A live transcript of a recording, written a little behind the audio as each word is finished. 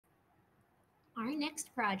Our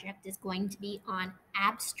next project is going to be on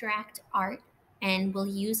abstract art, and we'll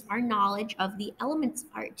use our knowledge of the elements of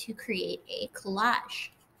art to create a collage.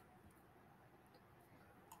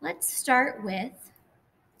 Let's start with,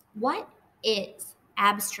 what is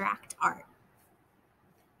abstract art?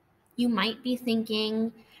 You might be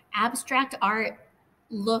thinking, abstract art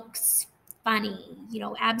looks funny.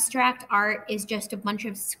 Abstract art is just a bunch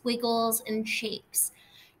of squiggles and shapes.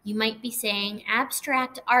 You might be saying,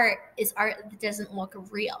 abstract art is art that doesn't look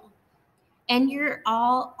real. And you're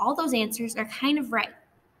all those answers are kind of right.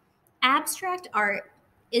 Abstract art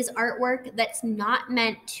is artwork that's not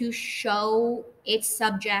meant to show its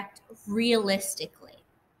subject realistically.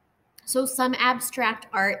 So some abstract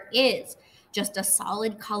art is just a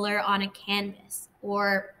solid color on a canvas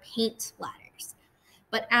or paint splatters.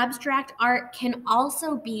 But abstract art can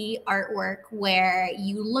also be artwork where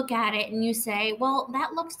you look at it and you say, well,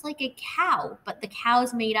 that looks like a cow, but the cow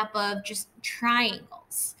is made up of just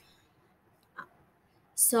triangles.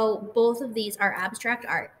 So both of these are abstract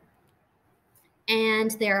art.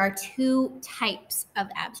 And there are two types of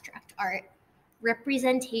abstract art: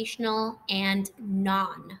 representational and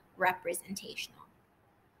non-representational.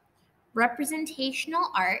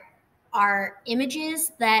 Representational art are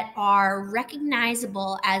images that are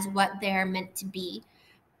recognizable as what they're meant to be,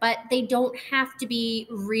 but they don't have to be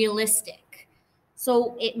realistic.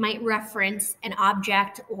 So it might reference an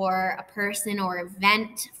object or a person or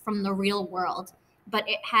event from the real world, but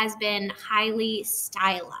it has been highly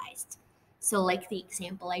stylized. So like the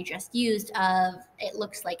example I just used of, it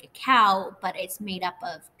looks like a cow, but it's made up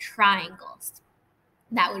of triangles.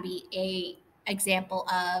 That would be a example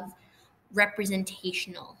of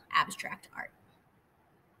representational abstract art.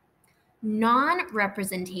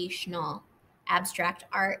 Non-representational abstract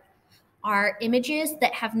art are images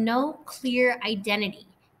that have no clear identity,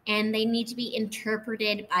 and they need to be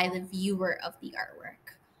interpreted by the viewer of the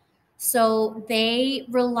artwork. So they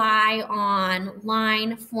rely on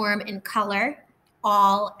line, form, and color,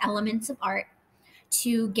 all elements of art,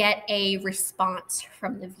 to get a response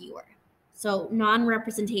from the viewer. So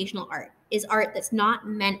non-representational art is art that's not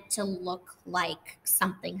meant to look like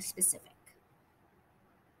something specific.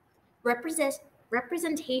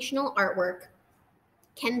 Representational artwork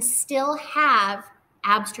can still have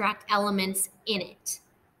abstract elements in it.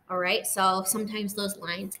 All right, so sometimes those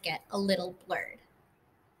lines get a little blurred.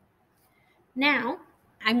 Now,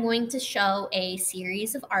 I'm going to show a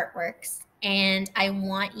series of artworks, and I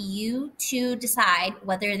want you to decide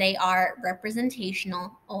whether they are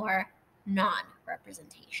representational or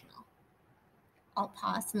non-representational. I'll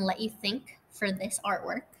pause and let you think for this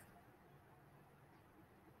artwork.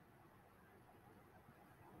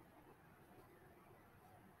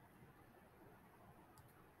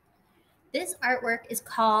 This artwork is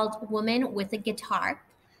called Woman with a Guitar.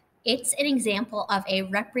 It's an example of a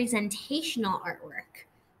representational artwork.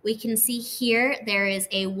 We can see here there is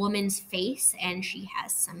a woman's face and she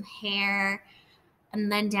has some hair.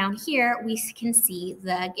 And then down here we can see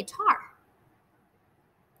the guitar.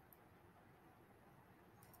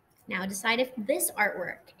 Now decide if this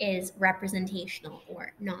artwork is representational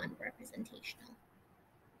or non-representational.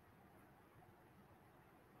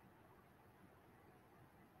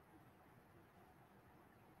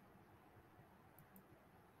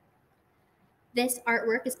 This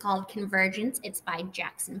artwork is called Convergence. It's by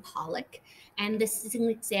Jackson Pollock, and this is an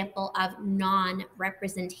example of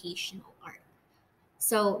non-representational art.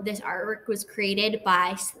 So this artwork was created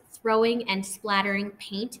by throwing and splattering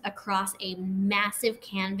paint across a massive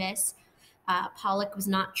canvas. Pollock was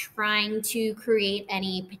not trying to create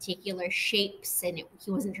any particular shapes, and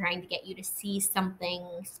he wasn't trying to get you to see something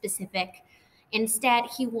specific. Instead,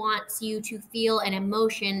 he wants you to feel an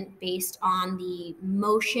emotion based on the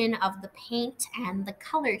motion of the paint and the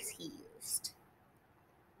colors he used.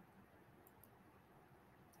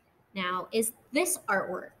 Now, is this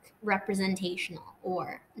artwork representational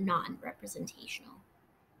or non-representational?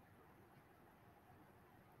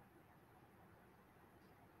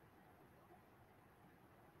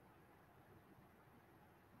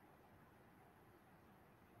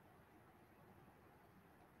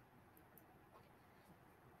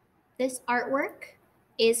 This artwork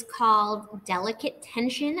is called Delicate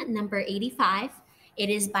Tension number 85. It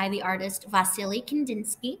is by the artist Vasily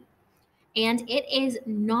Kandinsky, and it is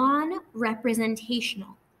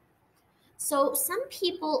non-representational. So some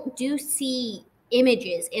people do see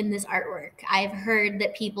images in this artwork. I've heard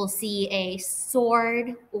that people see a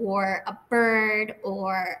sword or a bird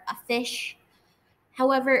or a fish.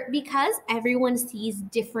 However, because everyone sees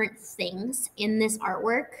different things in this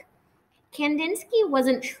artwork, Kandinsky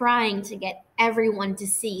wasn't trying to get everyone to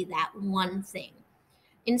see that one thing.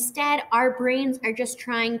 Instead, our brains are just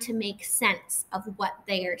trying to make sense of what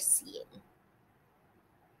they are seeing.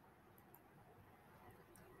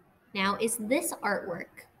 Now, is this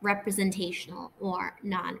artwork representational or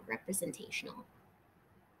non-representational?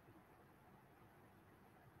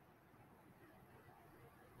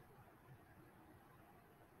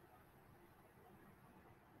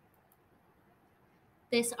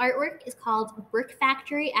 This artwork is called Brick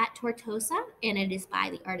Factory at Tortosa, and it is by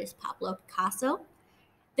the artist Pablo Picasso.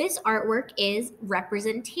 This artwork is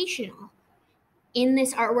representational. In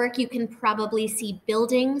this artwork, you can probably see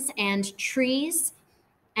buildings and trees,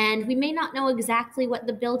 and we may not know exactly what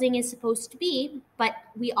the building is supposed to be, but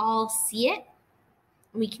we all see it.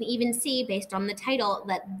 We can even see, based on the title,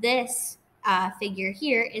 that this figure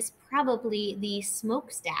here is probably the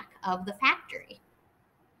smokestack of the factory.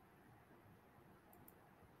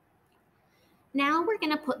 Now we're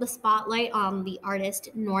going to put the spotlight on the artist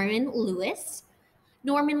Norman Lewis.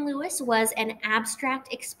 Norman Lewis was an abstract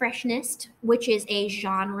expressionist, which is a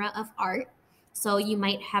genre of art. So you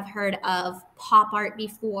might have heard of pop art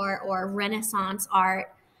before or Renaissance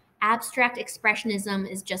art. Abstract expressionism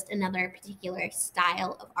is just another particular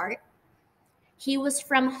style of art. He was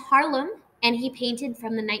from Harlem and he painted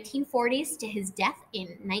from the 1940s to his death in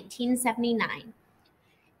 1979.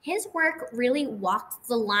 His work really walks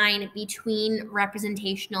the line between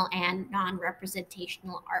representational and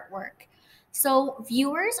non-representational artwork. So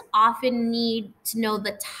viewers often need to know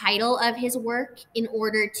the title of his work in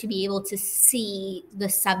order to be able to see the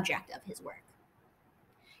subject of his work.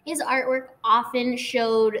 His artwork often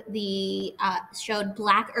showed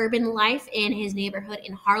Black urban life in his neighborhood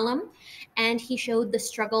in Harlem, and he showed the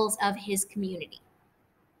struggles of his community.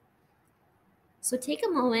 So take a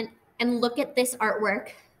moment and look at this artwork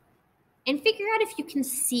and figure out if you can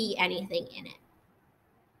see anything in it.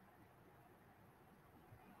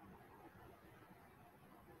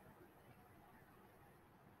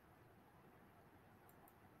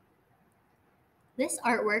 This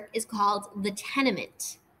artwork is called The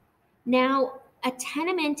Tenement. Now, a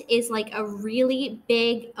tenement is like a really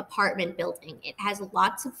big apartment building. It has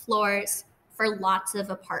lots of floors for lots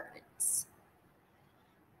of apartments.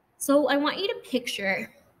 So I want you to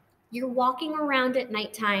picture you're walking around at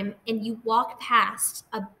nighttime and you walk past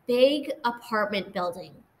a big apartment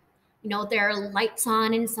building. You know, there are lights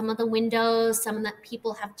on in some of the windows, some of the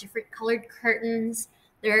people have different colored curtains.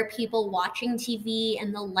 There are people watching TV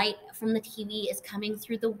and the light from the TV is coming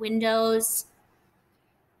through the windows.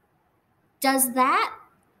 Does that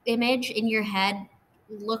image in your head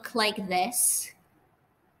look like this?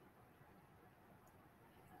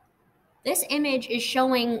 This image is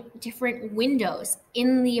showing different windows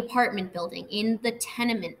in the apartment building, in the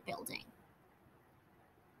tenement building.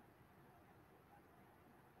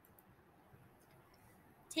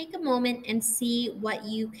 Take a moment and see what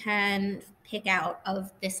you can pick out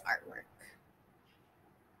of this artwork.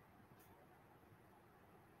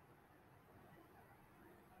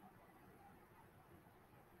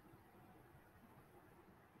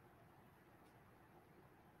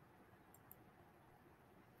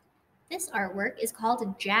 This artwork is called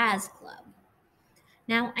a jazz club.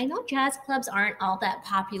 Now, I know jazz clubs aren't all that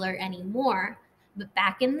popular anymore, but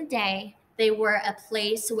back in the day, they were a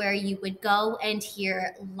place where you would go and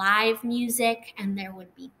hear live music and there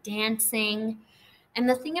would be dancing. And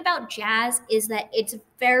the thing about jazz is that it's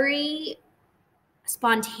very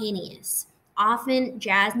spontaneous. Often,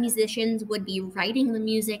 jazz musicians would be writing the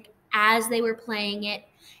music as they were playing it.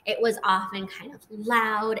 It was often kind of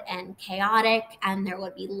loud and chaotic, and there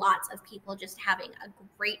would be lots of people just having a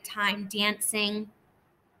great time dancing.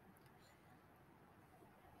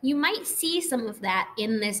 You might see some of that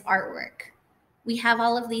in this artwork. We have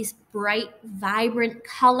all of these bright, vibrant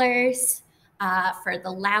colors for the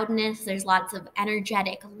loudness. There's lots of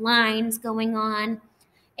energetic lines going on.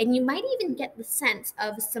 And you might even get the sense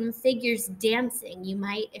of some figures dancing. You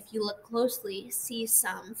might, if you look closely, see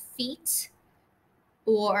some feet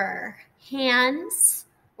or hands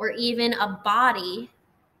or even a body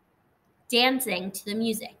dancing to the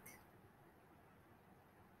music.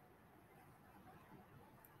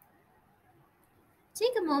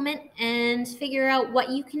 Take a moment and figure out what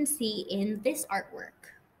you can see in this artwork.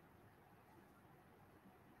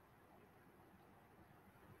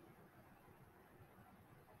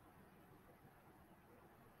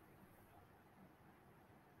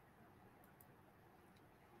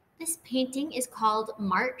 This painting is called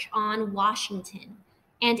March on Washington,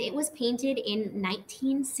 and it was painted in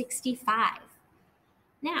 1965.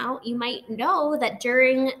 Now, you might know that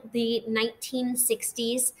during the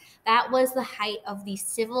 1960s, that was the height of the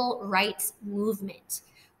civil rights movement,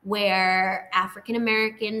 where African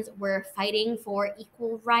Americans were fighting for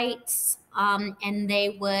equal rights, and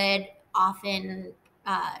they would often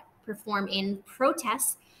perform in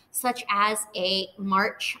protests, such as a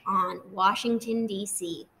march on Washington,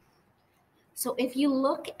 D.C. So if you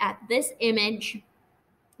look at this image,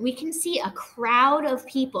 we can see a crowd of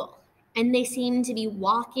people, and they seem to be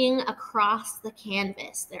walking across the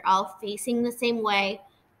canvas. They're all facing the same way,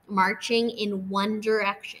 marching in one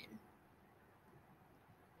direction.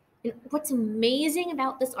 And what's amazing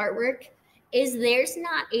about this artwork is there's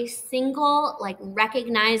not a single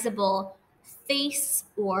recognizable face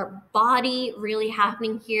or body really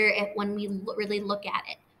happening here when we really look at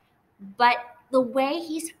it. But the way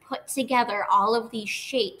he's put together all of these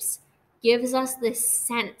shapes gives us this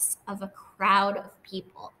sense of a crowd of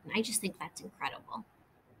people. And I just think that's incredible.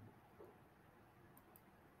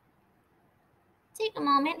 Take a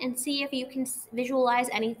moment and see if you can visualize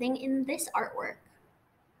anything in this artwork.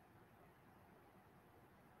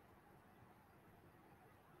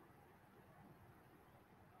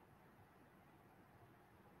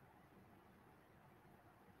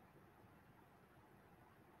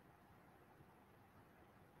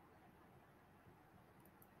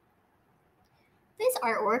 This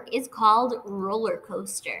artwork is called Roller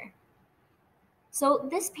Coaster. So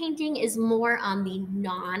this painting is more on the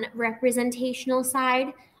non-representational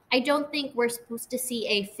side. I don't think we're supposed to see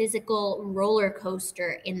a physical roller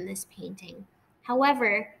coaster in this painting.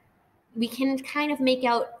 However, we can kind of make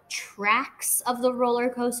out tracks of the roller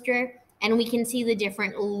coaster, and we can see the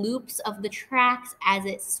different loops of the tracks as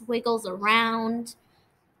it swiggles around.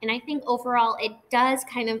 And I think overall it does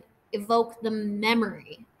kind of evoke the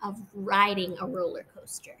memory of riding a roller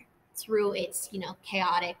coaster through its,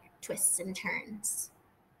 chaotic twists and turns.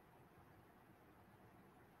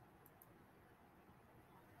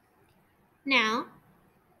 Now,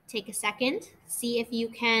 take a second, see if you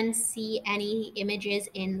can see any images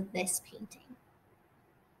in this painting.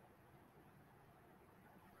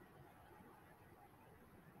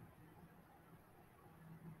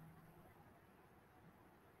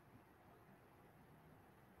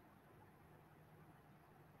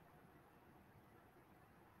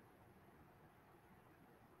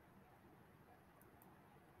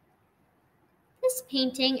 This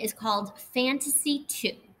painting is called Fantasy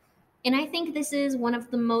 2. And I think this is one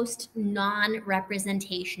of the most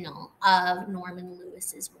non-representational of Norman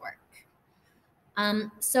Lewis's work.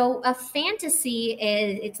 So a fantasy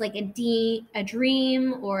it's like a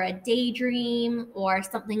dream or a daydream or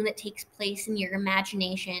something that takes place in your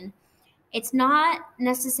imagination. It's not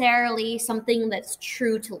necessarily something that's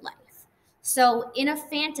true to life. So in a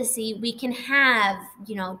fantasy, we can have,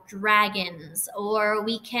 dragons, or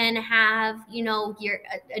we can have,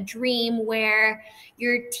 a dream where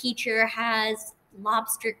your teacher has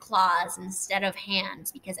lobster claws instead of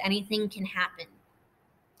hands, because anything can happen.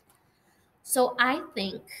 So I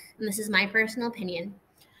think, and this is my personal opinion,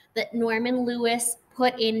 that Norman Lewis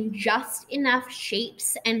put in just enough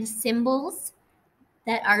shapes and symbols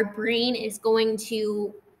that our brain is going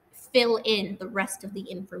to fill in the rest of the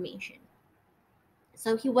information.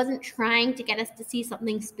 So he wasn't trying to get us to see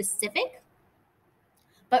something specific,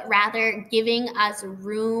 but rather giving us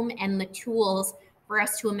room and the tools for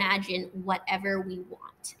us to imagine whatever we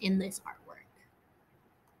want in this artwork.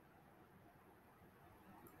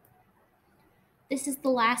 This is the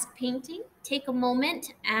last painting. Take a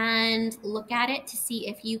moment and look at it to see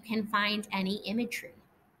if you can find any imagery.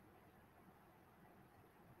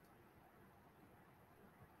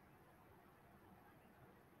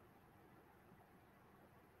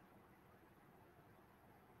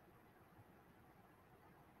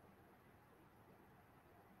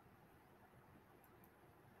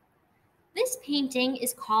 This painting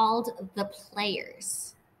is called The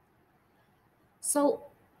Players. So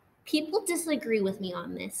people disagree with me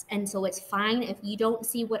on this, and so it's fine if you don't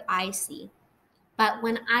see what I see. But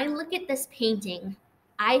when I look at this painting,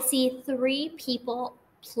 I see 3 people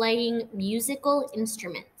playing musical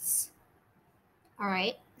instruments. All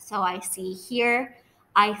right, so I see here,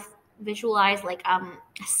 I visualize a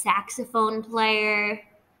saxophone player.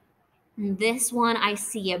 In this one, I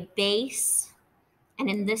see a bass. And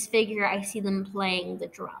in this figure, I see them playing the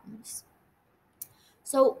drums.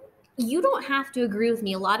 So you don't have to agree with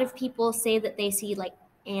me. A lot of people say that they see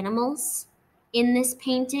animals in this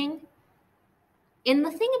painting. And the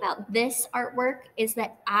thing about this artwork is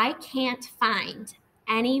that I can't find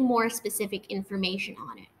any more specific information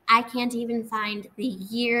on it. I can't even find the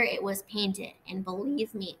year it was painted. And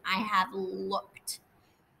believe me, I have looked.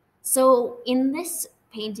 So in this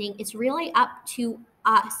painting, it's really up to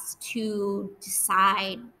us to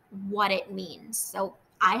decide what it means. So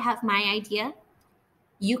I have my idea.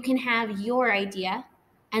 You can have your idea,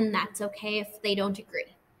 and that's okay if they don't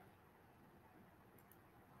agree.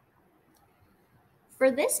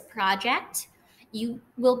 For this project, you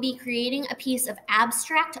will be creating a piece of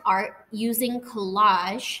abstract art using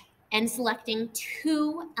collage and selecting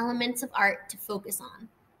 2 elements of art to focus on.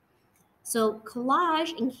 So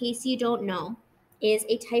collage, in case you don't know, is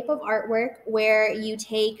a type of artwork where you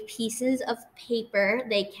take pieces of paper.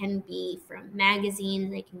 They can be from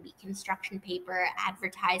magazines, they can be construction paper,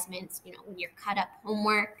 advertisements, when you're cut up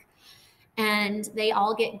homework, and they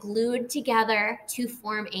all get glued together to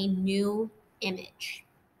form a new image.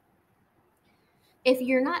 If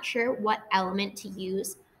you're not sure what element to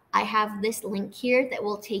use, I have this link here that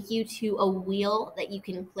will take you to a wheel that you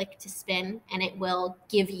can click to spin, and it will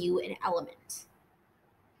give you an element.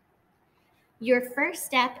 Your first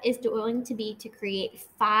step is going to be to create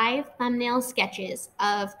 5 thumbnail sketches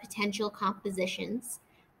of potential compositions,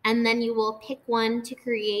 and then you will pick one to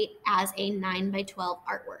create as a 9x12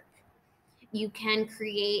 artwork. You can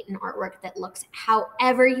create an artwork that looks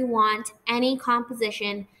however you want, any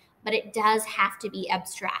composition, but it does have to be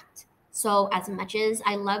abstract. So as much as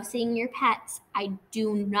I love seeing your pets, I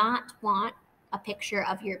do not want a picture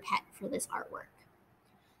of your pet for this artwork.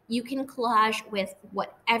 You can collage with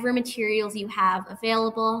whatever materials you have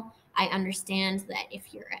available. I understand that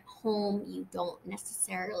if you're at home, you don't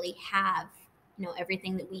necessarily have,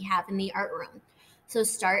 everything that we have in the art room. So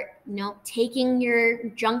start, taking your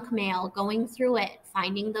junk mail, going through it,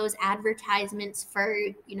 finding those advertisements for,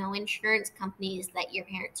 insurance companies that your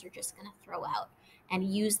parents are just going to throw out, and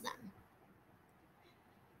use them.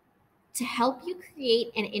 To help you create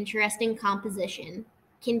an interesting composition,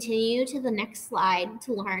 continue to the next slide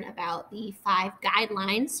to learn about the 5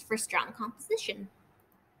 guidelines for strong composition.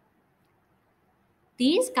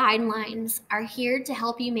 These guidelines are here to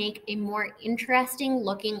help you make a more interesting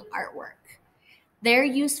looking artwork. They're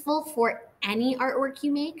useful for any artwork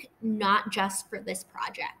you make, not just for this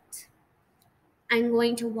project. I'm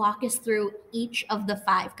going to walk us through each of the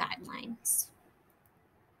 5 guidelines.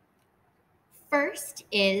 First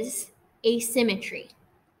is asymmetry.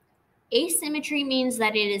 Asymmetry means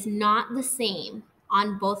that it is not the same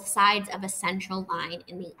on both sides of a central line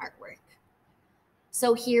in the artwork.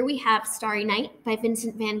 So here we have Starry Night by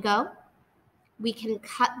Vincent van Gogh. We can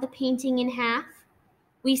cut the painting in half.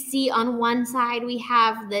 We see on one side we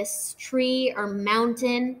have this tree or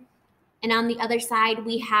mountain, and on the other side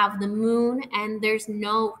we have the moon, and there's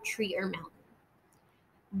no tree or mountain.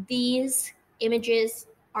 These images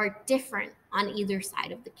are different on either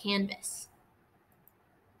side of the canvas.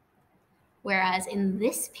 Whereas in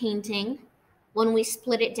this painting, when we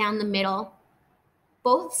split it down the middle,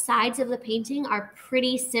 both sides of the painting are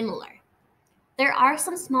pretty similar. There are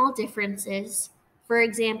some small differences. For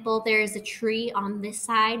example, there is a tree on this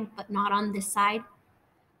side, but not on this side.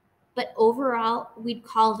 But overall, we'd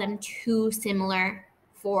call them too similar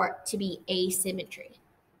to be asymmetry.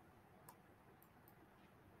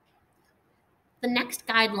 The next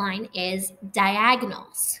guideline is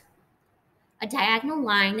diagonals. A diagonal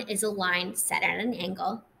line is a line set at an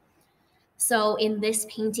angle. So in this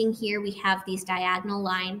painting here, we have these diagonal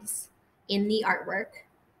lines in the artwork.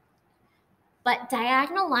 But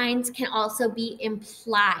diagonal lines can also be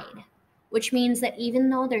implied, which means that even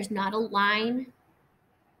though there's not a line,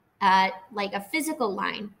 like a physical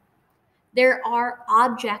line, there are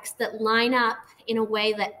objects that line up in a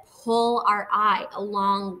way that pull our eye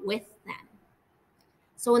along with them.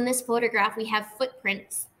 So in this photograph, we have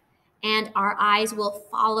footprints, and our eyes will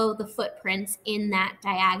follow the footprints in that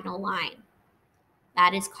diagonal line.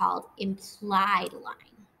 That is called implied line.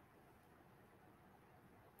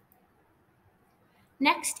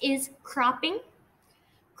 Next is cropping.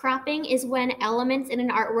 Cropping is when elements in an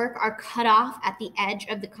artwork are cut off at the edge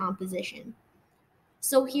of the composition.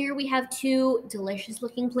 So here we have 2 delicious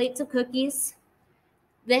looking plates of cookies.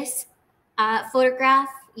 This photograph,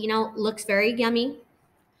 looks very yummy.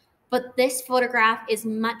 But this photograph is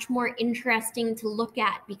much more interesting to look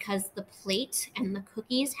at because the plate and the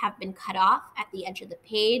cookies have been cut off at the edge of the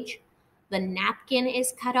page. The napkin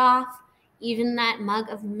is cut off. Even that mug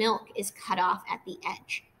of milk is cut off at the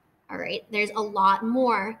edge. All right, there's a lot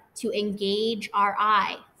more to engage our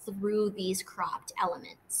eye through these cropped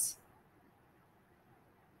elements.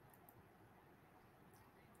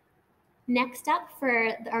 Next up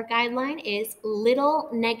for our guideline is little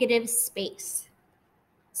negative space.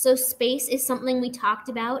 So space is something we talked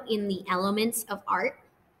about in the elements of art.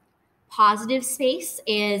 Positive space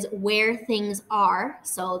is where things are,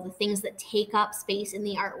 so the things that take up space in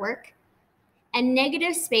the artwork. And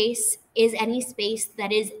negative space is any space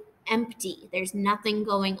that is empty. There's nothing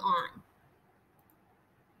going on.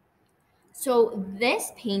 So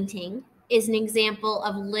this painting is an example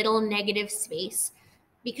of little negative space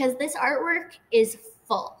because this artwork is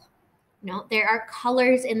full. There are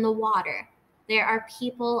colors in the water. There are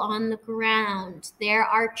people on the ground. There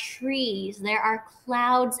are trees. There are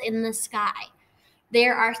clouds in the sky.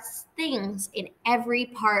 There are things in every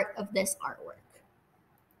part of this artwork.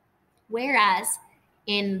 Whereas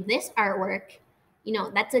in this artwork,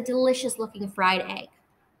 that's a delicious looking fried egg.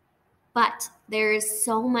 But there is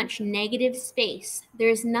so much negative space.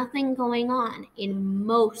 There's nothing going on in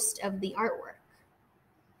most of the artwork.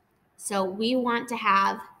 So we want to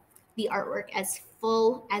have the artwork as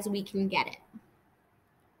full as we can get it.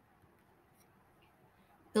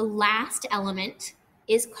 The last element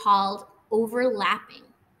is called overlapping.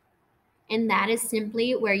 And that is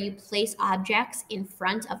simply where you place objects in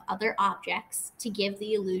front of other objects to give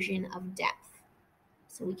the illusion of depth.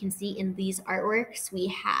 So we can see in these artworks, we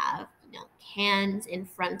have cans in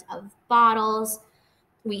front of bottles.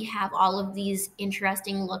 We have all of these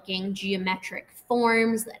interesting looking geometric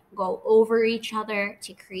forms that go over each other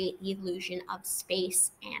to create the illusion of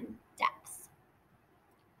space and depth.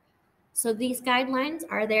 So these guidelines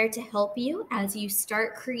are there to help you as you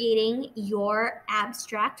start creating your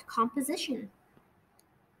abstract composition.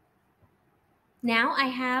 Now I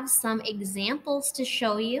have some examples to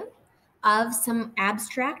show you of some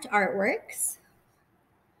abstract artworks.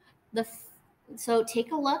 So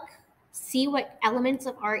take a look, see what elements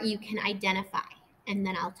of art you can identify, and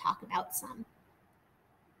then I'll talk about some.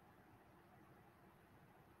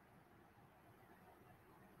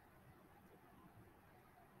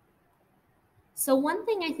 So one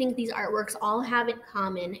thing I think these artworks all have in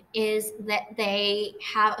common is that they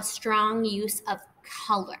have a strong use of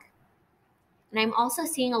color. And I'm also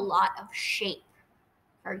seeing a lot of shape.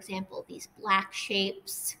 For example, these black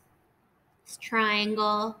shapes, this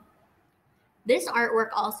triangle. This artwork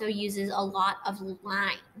also uses a lot of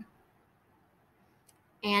line.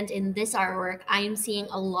 And in this artwork, I am seeing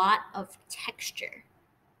a lot of texture.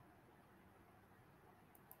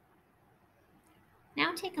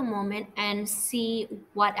 Now take a moment and see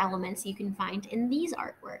what elements you can find in these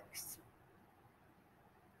artworks.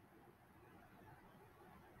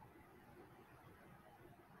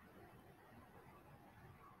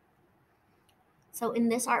 So in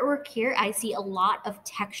this artwork here, I see a lot of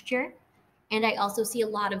texture, and I also see a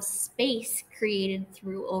lot of space created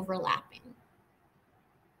through overlapping.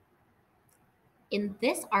 In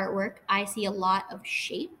this artwork, I see a lot of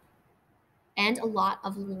shape and a lot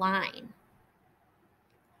of line.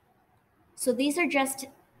 So these are just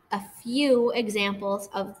a few examples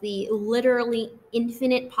of the literally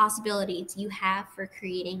infinite possibilities you have for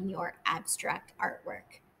creating your abstract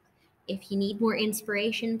artwork. If you need more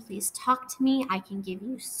inspiration, please talk to me. I can give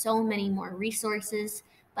you so many more resources,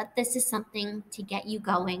 but this is something to get you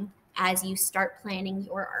going as you start planning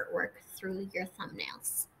your artwork through your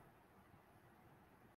thumbnails.